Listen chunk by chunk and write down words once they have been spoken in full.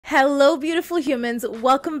Hello, beautiful humans.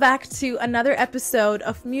 Welcome back to another episode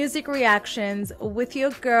of Music Reactions with your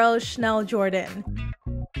girl, Chanel Jordan.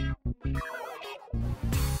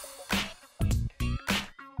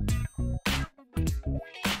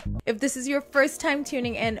 If this is your first time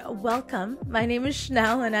tuning in, welcome. My name is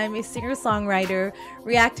Chanel and I'm a singer-songwriter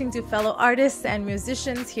reacting to fellow artists and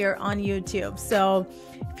musicians here on YouTube. So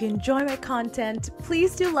if you enjoy my content,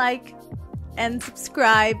 please do like and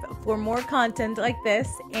subscribe for more content like this.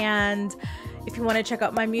 And if you want to check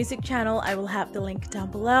out my music channel, I will have the link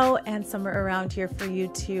down below and somewhere around here for you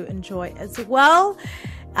to enjoy as well.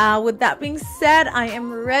 With that being said, I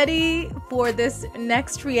am ready for this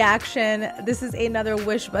next reaction. This is another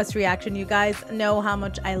Wish Bus reaction. You guys know how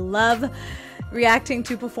much I love reacting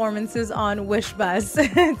to performances on Wish Bus.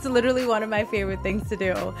 It's literally one of my favorite things to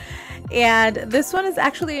do. And this one is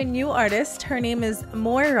actually a new artist. Her name is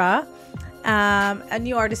Moira. A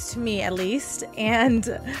new artist to me, at least.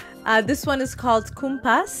 And this one is called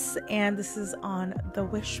Kumpas, and this is on the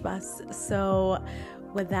Wish Bus. So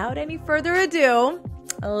without any further ado,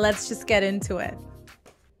 let's just get into it.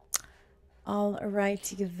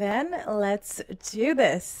 Alrighty then, let's do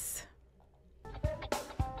this.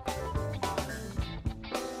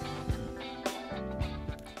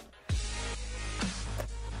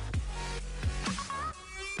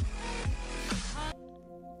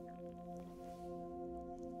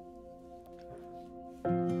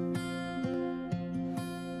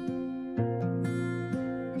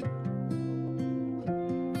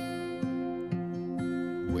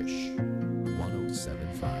 Wish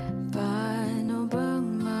 1075. Paano bang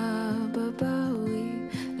mababawi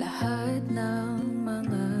lahat ng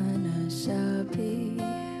mga nasabi?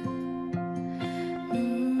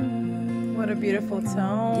 What a beautiful Di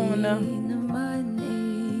tone. naman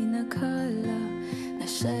inakala na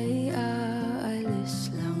siya'y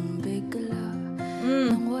aalis lang bigla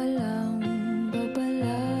nang walang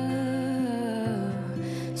babala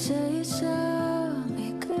sa isang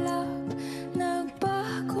iglap.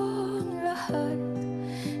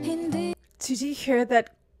 Did you hear that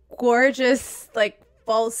gorgeous, like,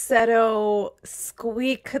 falsetto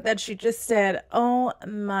squeak that she just did? Oh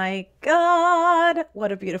my god.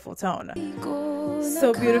 What a beautiful tone.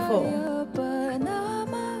 So beautiful.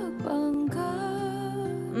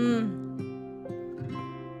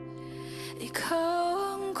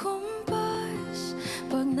 Ikaw ang kumpas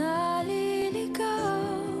pag naliligaw.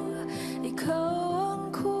 Ikaw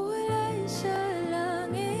ang kulay sa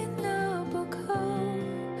langit na bakaw.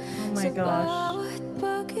 Oh my gosh. Bawat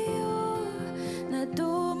bagyo na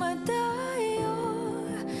dumadayo,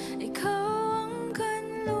 ikaw ang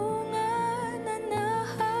kanlungan na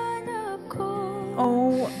nahanap ko.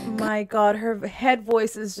 Oh my god, her head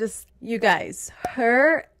voice is just, you guys,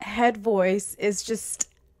 her head voice is just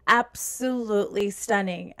absolutely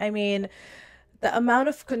stunning. I mean, the amount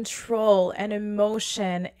of control and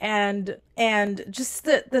emotion and just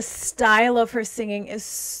the style of her singing is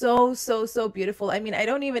so beautiful. I mean, I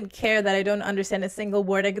don't even care that I don't understand a single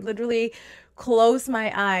word. I could literally close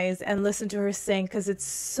my eyes and listen to her sing because it's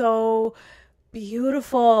so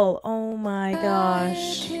beautiful. Oh my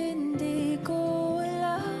gosh. Hindi ko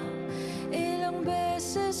alam ilang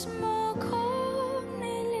beses mo kong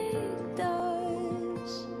niligtas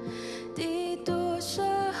dito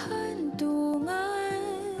sa handungan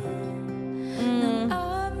ng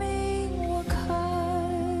aming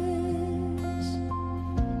wakas.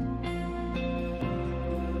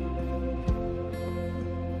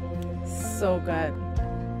 So good.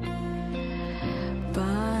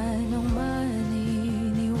 Paano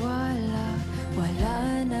maniniwala,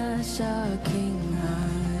 wala na sa aking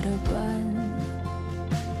harapan.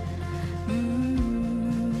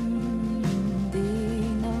 Di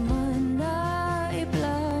naman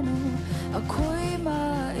naiplano, ako'y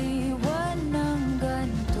maiwan ng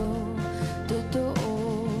ganito. Totoo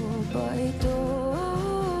ba ito?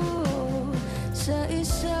 Sa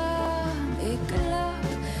isang iglap,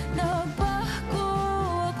 nagbago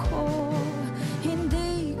ako.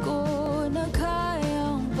 Hindi ko na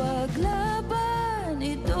kayang paglaban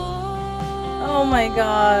ito. Oh my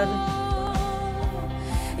god.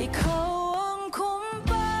 Ikaw ang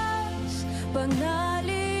kumpas pag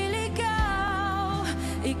naliligaw.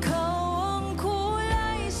 Ikaw ang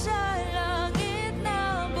kulay sa langit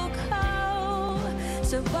na bughaw.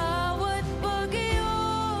 Sa bawat bagyo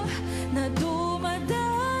na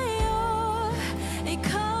dumadayo,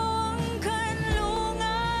 ikaw ang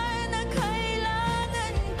kanlungan na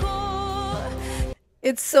kailangan ko.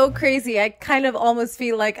 It's so crazy. I kind of almost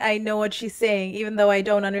feel like I know what she's saying, even though I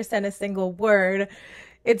don't understand a single word.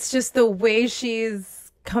 It's just the way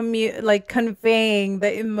she's conveying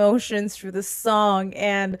the emotions through the song.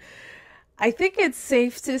 And I think it's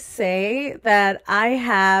safe to say that I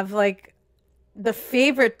have like the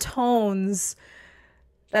favorite tones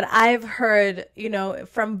that I've heard,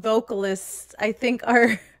 from vocalists. I think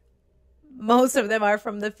most of them are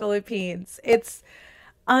from the Philippines. It's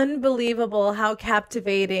unbelievable how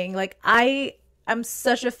captivating. Like, I am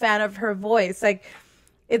such a fan of her voice. Like,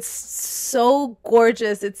 it's so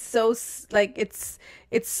gorgeous. It's so it's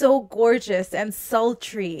so gorgeous and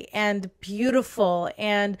sultry and beautiful,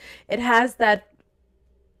 and it has that,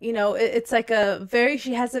 it's like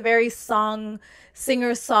she has a very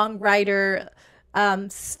singer-songwriter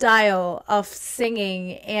style of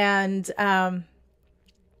singing, and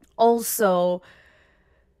also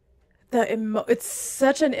it's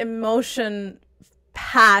such an emotion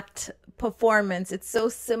packed performance. It's so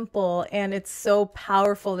simple and it's so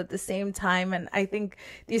powerful at the same time, and I think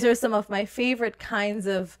these are some of my favorite kinds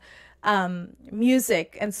of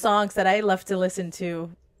music and songs that I love to listen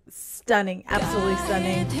to. Stunning, absolutely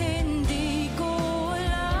stunning.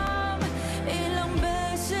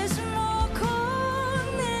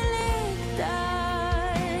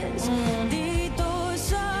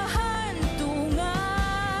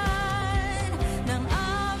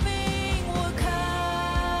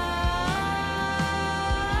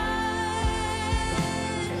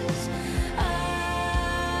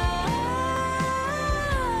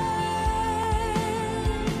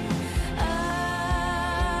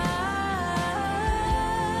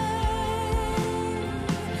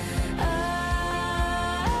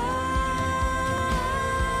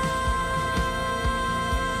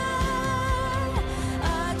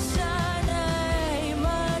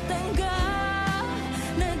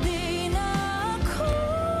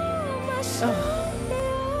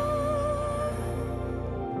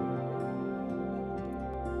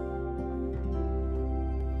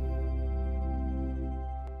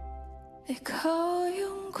 Ikaw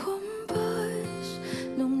yung kumpas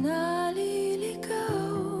nung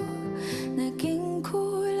naliligaw, naging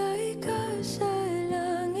kulay ka sa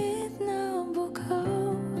langit na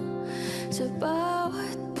bukaw, sa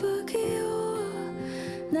bawat bagyo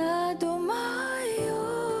na dumayo.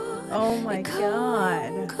 Oh my God.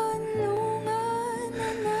 Ikaw ang kanlungan na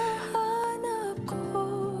nahanap ko,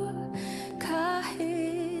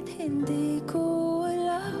 kahit hindi ko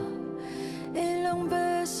alam, ilang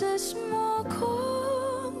beses mo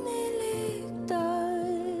kong niligtas.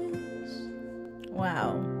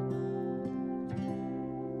 Wow.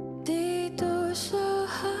 Dito sa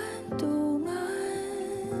hantungan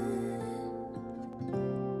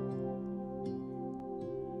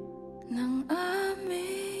ng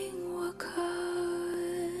aming wakas.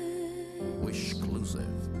 Wish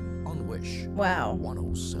exclusive on Wish. Wow.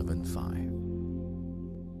 107.5.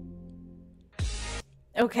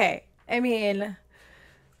 Okay, I mean,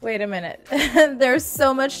 wait a minute. There's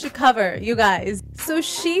so much to cover, you guys. So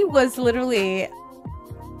she literally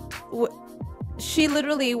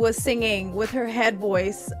was singing with her head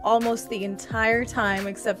voice almost the entire time,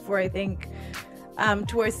 except for, I think,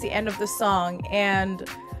 towards the end of the song. And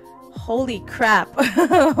holy crap,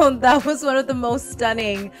 that was one of the most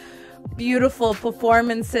stunning, beautiful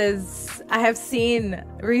performances I have seen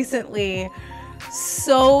recently.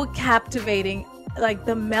 So captivating. Like,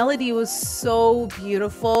 the melody was so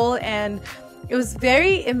beautiful and it was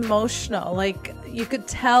very emotional. Like, you could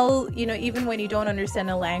tell, even when you don't understand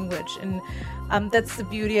a language. And that's the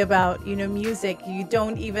beauty about, music. You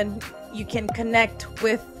can connect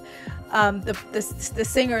with the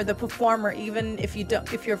singer, the performer, even if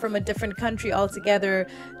you're from a different country altogether,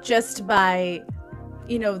 just by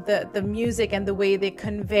the music and the way they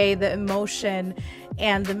convey the emotion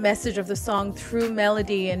and the message of the song through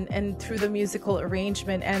melody and through the musical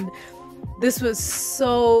arrangement. And this was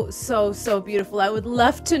so beautiful. I would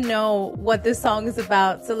love to know what this song is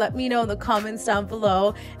about, so let me know in the comments down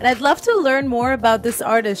below. And I'd love to learn more about this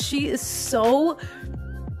artist. She is so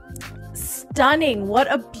stunning.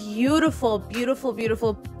 What a beautiful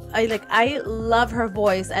I love her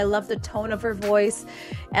voice. I love the tone of her voice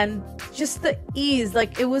and just the ease.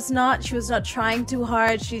 Like, she was not trying too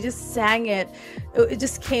hard. She just sang it. It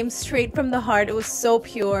just came straight from the heart. It was so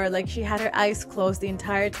pure. Like, she had her eyes closed the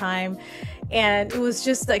entire time. And it was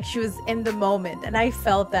just like she was in the moment. And I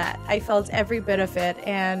felt that. I felt every bit of it.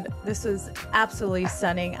 And this was absolutely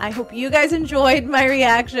stunning. I hope you guys enjoyed my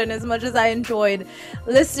reaction as much as I enjoyed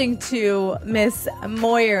listening to Miss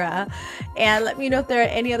Moira. And let me know if there are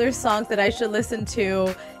any other songs that I should listen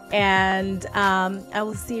to And I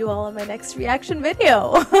will see you all in my next reaction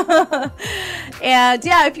video. And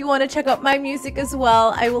yeah, if you want to check out my music as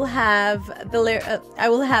well, I will have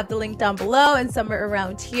the link down below and somewhere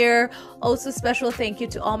around here. Also, special thank you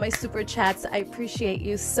to all my super chats. I appreciate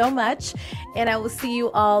you so much, and I will see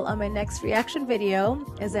you all on my next reaction video.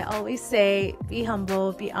 As I always say, be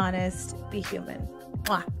humble, be honest, be human.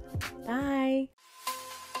 Mwah. Bye.